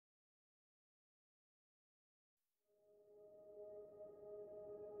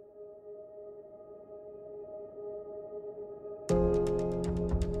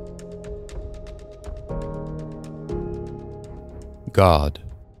God,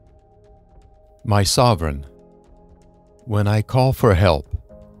 my sovereign, when I call for help,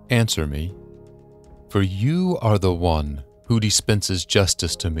 answer me, for you are the one who dispenses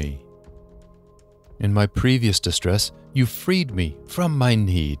justice to me. In my previous distress, you freed me from my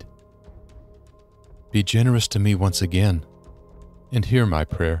need. Be generous to me once again, and hear my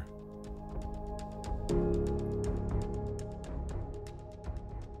prayer.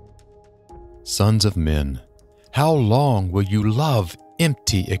 Sons of men, how long will you love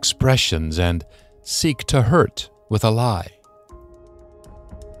empty expressions and seek to hurt with a lie?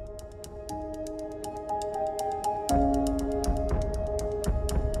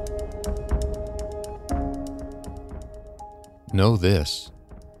 Know this,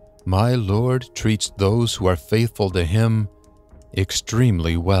 my Lord treats those who are faithful to Him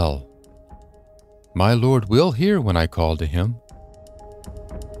extremely well. My Lord will hear when I call to Him.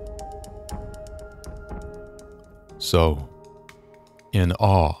 So, in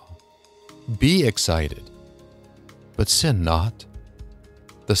awe, be excited, but sin not.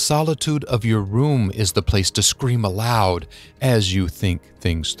 The solitude of your room is the place to scream aloud as you think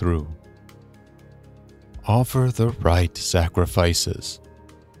things through. Offer the right sacrifices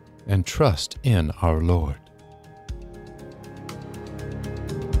and trust in our Lord.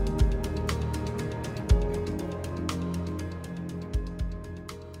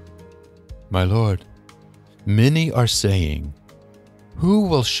 My Lord, many are saying, "Who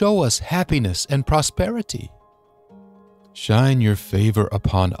will show us happiness and prosperity?" Shine your favor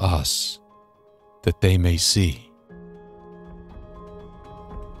upon us, that they may see.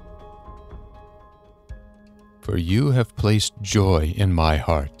 For you have placed joy in my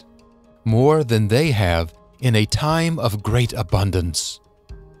heart, more than they have in a time of great abundance,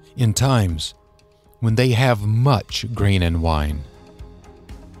 in times when they have much grain and wine.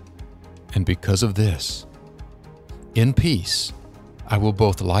 And because of this, in peace I will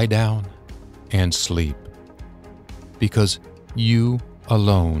both lie down and sleep, because you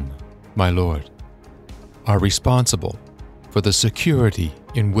alone, my Lord, are responsible for the security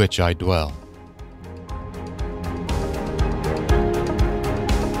in which I dwell.